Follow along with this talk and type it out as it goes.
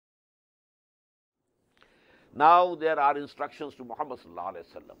Now there are instructions to Muhammad sallallahu alaihi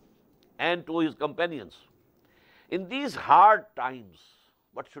wasallam and to his companions. In these hard times,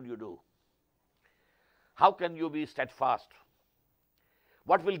 what should you do? How can you be steadfast?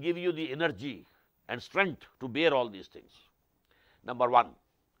 What will give you the energy and strength to bear all these things? Number one,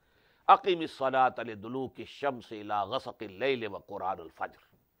 أقم الصلاة لدلوك الشمس إلى غسق الليل وقرآن الفجر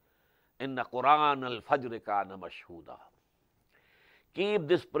إن قرآن الفجر كان مشهودا. Keep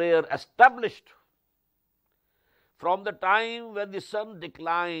this prayer established from the time when the sun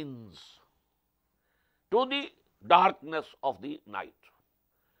declines to the darkness of the night.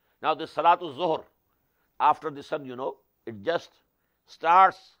 Now this Salatul Zuhr, after the sun, it just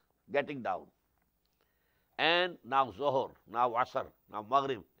starts getting down. And now Zuhr, now Asr, now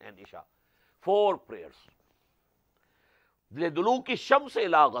Maghrib and Isha. 4 prayers. لِدُلُوكِ الشَّمْسِ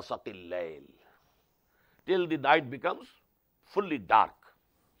إِلَىٰ غَسَقِ اللَّيْلِ, till the night becomes fully dark.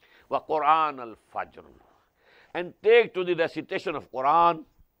 وَقُرْآنَ الْفَجْرِ, and take to the recitation of Quran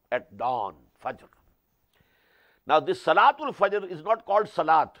at dawn, Fajr. Now this Salatul Fajr is not called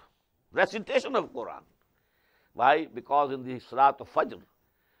Salat, recitation of Quran. Why? Because in the Salatul Fajr,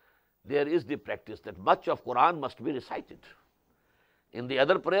 there is the practice that much of Quran must be recited. In the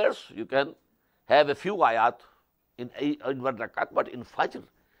other prayers, you can have a few ayat in one rakat, but in Fajr,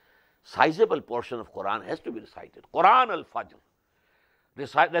 sizable portion of Quran has to be recited. Quran al-Fajr,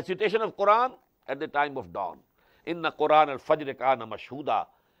 recitation of Quran at the time of dawn. Inna Quran al-Fajr kana mashhuda.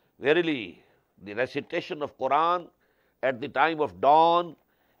 Verily, the recitation of Quran at the time of dawn,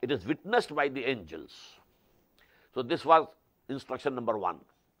 it is witnessed by the angels. So this was instruction number 1.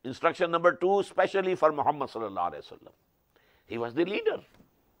 Instruction number 2, especially for Muhammad sallallahu alaihi wasallam. He was the leader.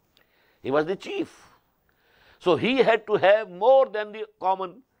 He was the chief. So he had to have more than the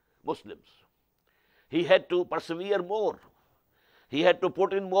common Muslims. He had to persevere more. He had to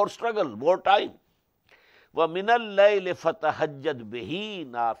put in more struggle, more time. وَمِنَ اللَّيْلِ فَتَهَجَّدْ بِهِ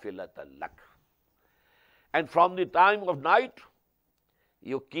نَافِلَةً لَكَ. And from the time of night,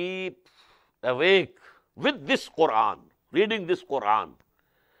 you keep awake with this Quran, reading this Quran.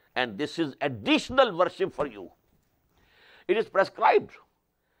 And this is additional worship for you. It is prescribed.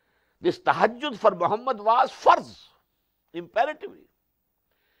 This tahajjud for Muhammad was farz, imperatively.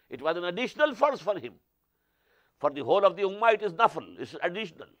 It was an additional farz for him. For the whole of the ummah, it is nafl, it is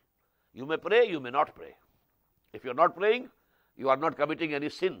additional. You may pray, you may not pray. If you are not praying, you are not committing any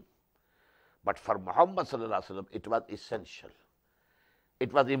sin. But for Muhammad sallallahu alaihi wasallam, it was essential.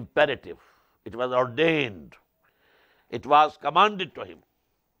 It was imperative. It was ordained. It was commanded to him.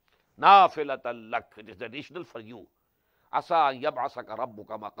 Nafilatan lak, it is additional for you. Asa yab'asaka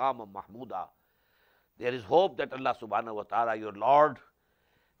rabbuka maqaman mahmuda. There is hope that Allah subhanahu wa ta'ala, your Lord,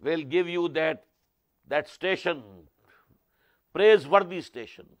 will give you that station, praiseworthy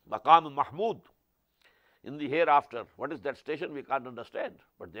station, maqam mahmud. In the hereafter, what is that station? We can't understand.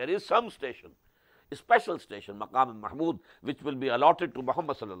 But there is some station, a special station, maqam mahmud, which will be allotted to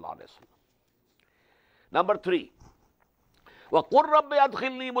Muhammad sallallahu alaihi wasallam. Number 3. وَقُلْ رَبِّ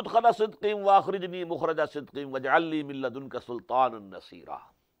أَدْخِلْنِي مُدْخَلَ صِدْقٍ وَأَخْرِجْنِي مُخْرَجَ صِدْقٍ وَاجْعَلْ لِي مِن لَّدُنْكَ سُلْطَانًا نَصِيرًا.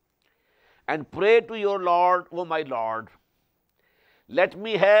 And pray to your Lord, O my Lord, let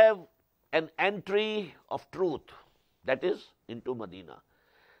me have an entry of truth, that is, into Medina.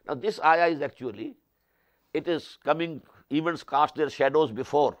 Now this ayah is actually, it is coming, events cast their shadows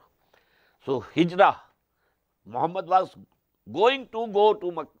before. So Hijrah, Muhammad was going to go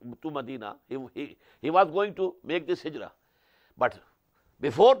to Medina. He was going to make this Hijrah. But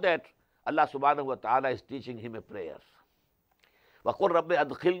before that, Allah subhanahu wa ta'ala is teaching him a prayer. وَقُلْ رَبِّ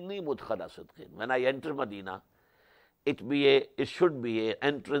أَدْخِلْنِي مُدْخَلَ صِدْقٍ. When I enter Medina, it should be an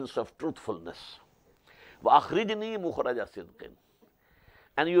entrance of truthfulness. وَأَخْرِجْنِي مُخْرَجَ صِدْقٍ.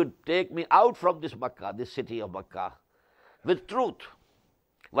 And you take me out from this Makkah, this city of Makkah, with truth.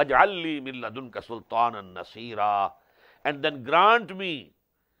 وَاجْعَلْ لِي مِن لَّدُنْكَ سُلْطَانًا نَصِيرًا. And then grant me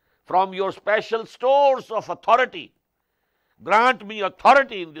from your special stores of authority, grant me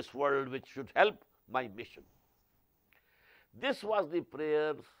authority in this world which should help my mission. This was the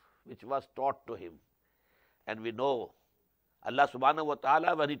prayer which was taught to him. And we know Allah subhanahu wa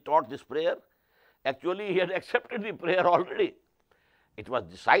ta'ala, when he taught this prayer, actually he had accepted the prayer already. It was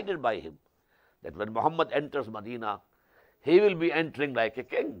decided by him that when Muhammad enters Medina, he will be entering like a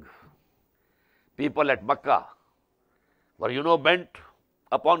king. People at Makkah were, bent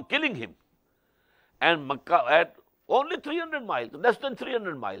upon killing him. And Makkah at only 300 miles, less than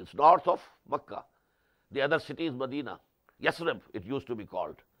 300 miles north of Makkah. The other city is Medina. Yasrib, it used to be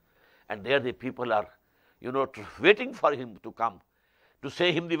called. And there the people are, waiting for him to come, to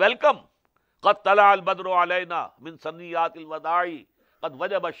say him the welcome. قَدْ طَلَعَ الْبَدْرُ عَلَيْنَا مِنْ سَنِّيَّاتِ الْوَدَاعِ قَدْ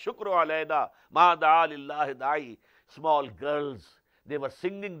وَجَبَ الشُّكْرُ عَلَيْنَا مَا دَعَا لِلَّهِ دَاعِي. Small girls, they were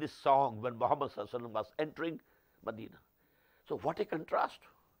singing this song when Muhammad was entering Medina. So what a contrast.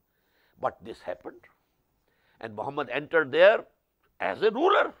 But this happened. And Muhammad entered there as a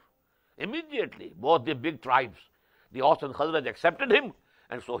ruler. Immediately, both the big tribes, the Aus and Khazraj, accepted him.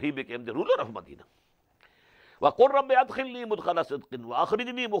 And so he became the ruler of Medina. وَقُلْ رَبِّ أَدْخِلْنِي مُدْخَلَ صِدْقٍ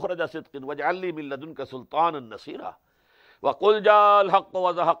وَأَخْرِجْنِي مُخْرَجَ صِدْقٍ وَاجْعَلْ لِي مِن لَّدُنكَ سُلْطَانًا نَصِيرًا وَقُلْ جَاءَ الْحَقُّ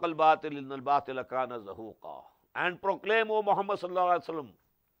وَزَهَقَ الْبَاطِلُ إِنَّ الْبَاطِلَ كَانَ زَهُوقًا. And proclaim, O Muhammad sallallahu alaihi wasallam,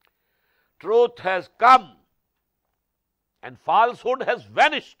 truth has come and falsehood has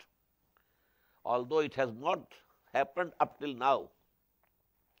vanished, although it has not happened up till now.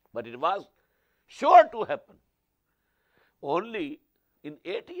 But it was sure to happen only in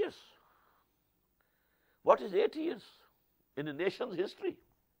 8 years. What is 8 years in a nation's history?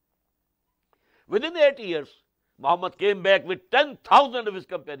 Within 8 years, Muhammad came back with 10,000 of his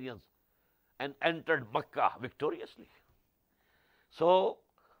companions and entered Makkah victoriously. So,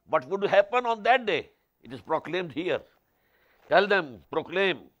 what would happen on that day? It is proclaimed here. Tell them,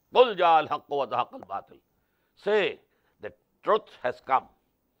 proclaim, قُلْ جَاءَ الْحَقُّ وَزَهَقَ الْبَاطِلُ. Say that truth has come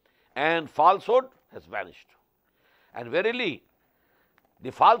and falsehood has vanished. And verily,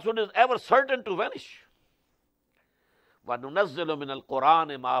 the falsehood is ever certain to vanish. وَنُنَزِّلُ مِنَ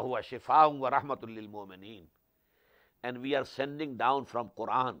الْقُرْآنِ مَا هُوَ شِفَاءٌ وَرَحْمَةٌ لِلْمُؤْمِنِينَ. And we are sending down from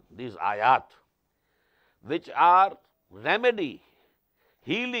Quran these ayat, which are remedy,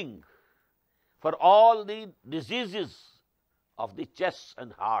 healing for all the diseases of the chest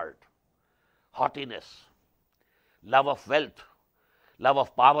and heart, haughtiness, love of wealth, love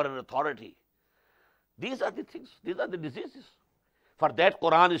of power and authority. These are the things, these are the diseases. For that,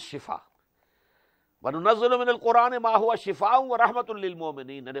 Quran is shifa. وَنُنَزِّلُ مِنَ الْقُرْآنِ مَا هُوَ شِفَاءٌ وَرَحْمَةٌ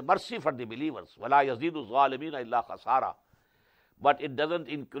لِلْمُؤْمِنِينَ. And a mercy for the believers. وَلَا يَزِيدُ الظَّالِمِينَ إِلَّا خَسَارًا. But it doesn't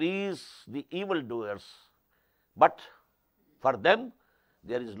increase the evildoers. But for them,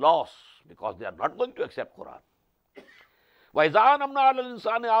 there is loss because they are not going to accept Quran. وَإِذَا أَنْعَمْنَا عَلَى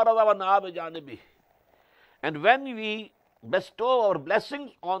الْإِنسَانِ أَعْرَضَ وَنَأَىٰ بِجَانِبِهِ. And when we bestow our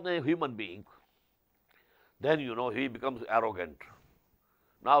blessings on a human being, then he becomes arrogant.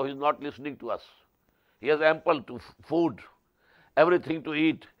 Now he is not listening to us. He has ample food, everything to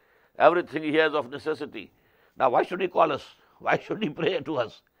eat, everything he has of necessity. Now why should he call us? Why should he pray to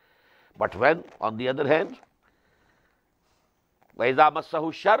us? But when, on the other hand, وَإِذَا مَسَّهُ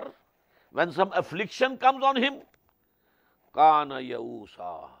الشَّرُّ, when some affliction comes on him, كَانَ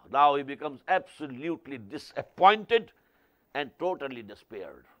يَئُوسًا. Now he becomes absolutely disappointed and totally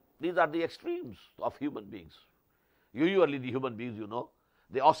despaired. These are the extremes of human beings. Usually the human beings,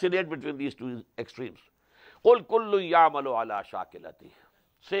 they oscillate between these two extremes. قُلْ كُلٌّ يَعْمَلُ عَلَى شَاكِلَتِهِ.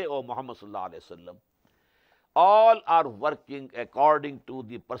 Say, O Muhammad sallallahu alaihi wasallam, all are working according to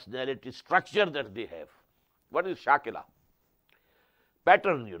the personality structure that they have. What is shakila?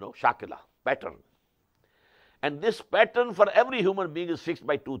 Pattern, shakila, pattern. And this pattern for every human being is fixed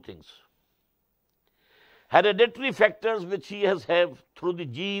by two things. Hereditary factors which he has have through the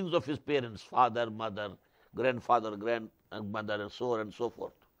genes of his parents, father, mother, grandfather, grandmother, and so on and so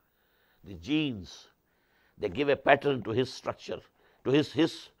forth. The genes, they give a pattern to his structure, to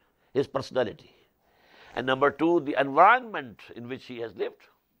his personality. And number two, the environment in which he has lived,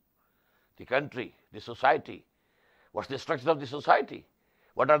 the country, the society. What's the structure of the society?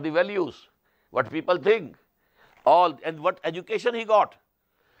 What are the values? What people think? All, and what education he got.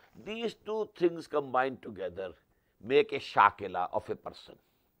 These two things combined together make a shakila of a person.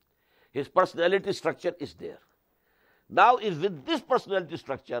 His personality structure is there. Now, with this personality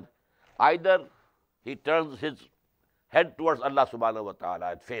structure, either he turns his head towards Allah subhanahu wa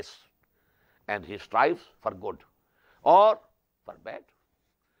ta'ala and face, and he strives for good, or for bad.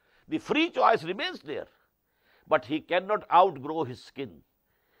 The free choice remains there, but he cannot outgrow his skin.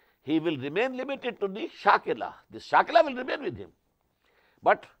 He will remain limited to the shakila. The shakila will remain with him.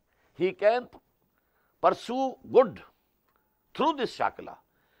 But he can pursue good through this shakila,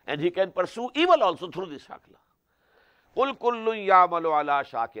 and he can pursue evil also through this shakila. قُلْ كُلٌّ يَعْمَلُ عَلَى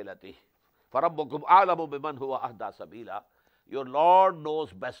شَاكِلَتِهِ فَرَبُّكُمْ أَعْلَمُ بِمَنْ هُوَ أَهْدَى سَبِيلًا. Your Lord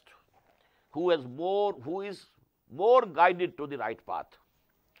knows best who is more guided to the right path.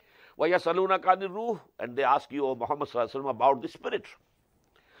 وَيَسْأَلُونَكَ عَنِ الرُّوحِ. And they ask you, O Muhammad sallallahu alaihi wasallam, about the spirit.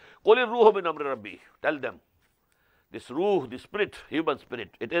 قُلِ الرُّوحُ مِنْ أَمْرِ رَبِّي. Tell them, this ruh, the spirit, human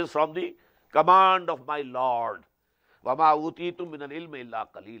spirit, it is from the command of my Lord. وَمَا أُوتِيتُم مِّنَ الْعِلْمِ إِلَّا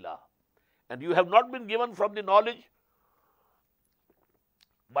قَلِيلًا. And you have not been given from the knowledge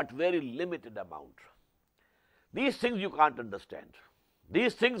but very limited amount. These things you can't understand.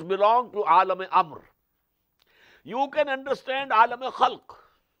 These things belong to alam-e-amr. You can understand alam-e-khalq,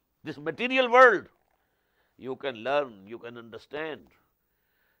 this material world. You can learn, you can understand,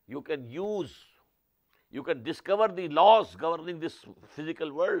 you can use, you can discover the laws governing this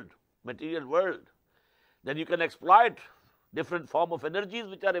physical world, material world. Then you can exploit different form of energies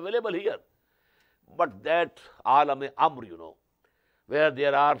which are available here. But that alam-e-amr, where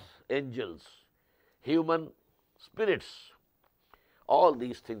there are angels, human spirits, all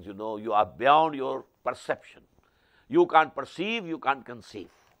these things, you are beyond your perception. You can't perceive, you can't conceive.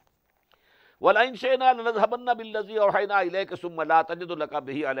 وَلَئِنْ شَئْنَا لَنَذْهَبَنَّ بِالَّذِي أَوْحَيْنَا إِلَيْكَ ثُمَّ لَا تَجِدُ لَكَ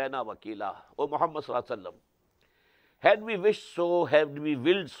بِهِ عَلَيْنَا وَكِيلًا. O Muhammad sallallahu alaihi wasallam, had we wished so, had we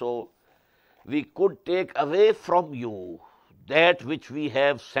willed so, we could take away from you that which we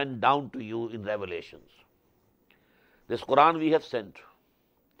have sent down to you in revelations. This Quran we have sent,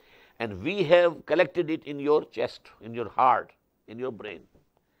 and we have collected it in your chest, in your heart, in your brain.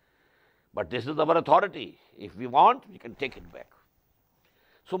 But this is our authority. If we want, we can take it back.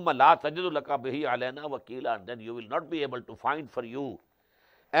 ثُمَّ لَا تَجِدُ لَكَ بِهِ عَلَيْنَا وَكِيلًا. And then you will not be able to find for you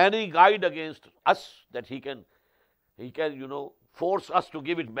any guide against us that he can force us to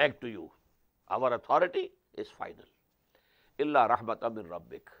give it back to you. Our authority is final. إِلَّا رَحْمَةً مِّن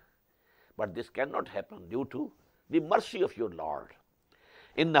رَبِّكَ. But this cannot happen due to the mercy of your Lord.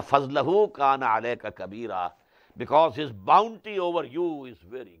 إِنَّ فَضْلَهُ كَانَ عَلَيْكَ كَبِيرًا. Because his bounty over you is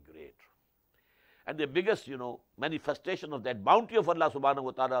very great. And the biggest, manifestation of that bounty of Allah subhanahu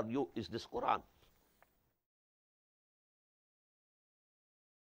wa ta'ala on you is this Quran.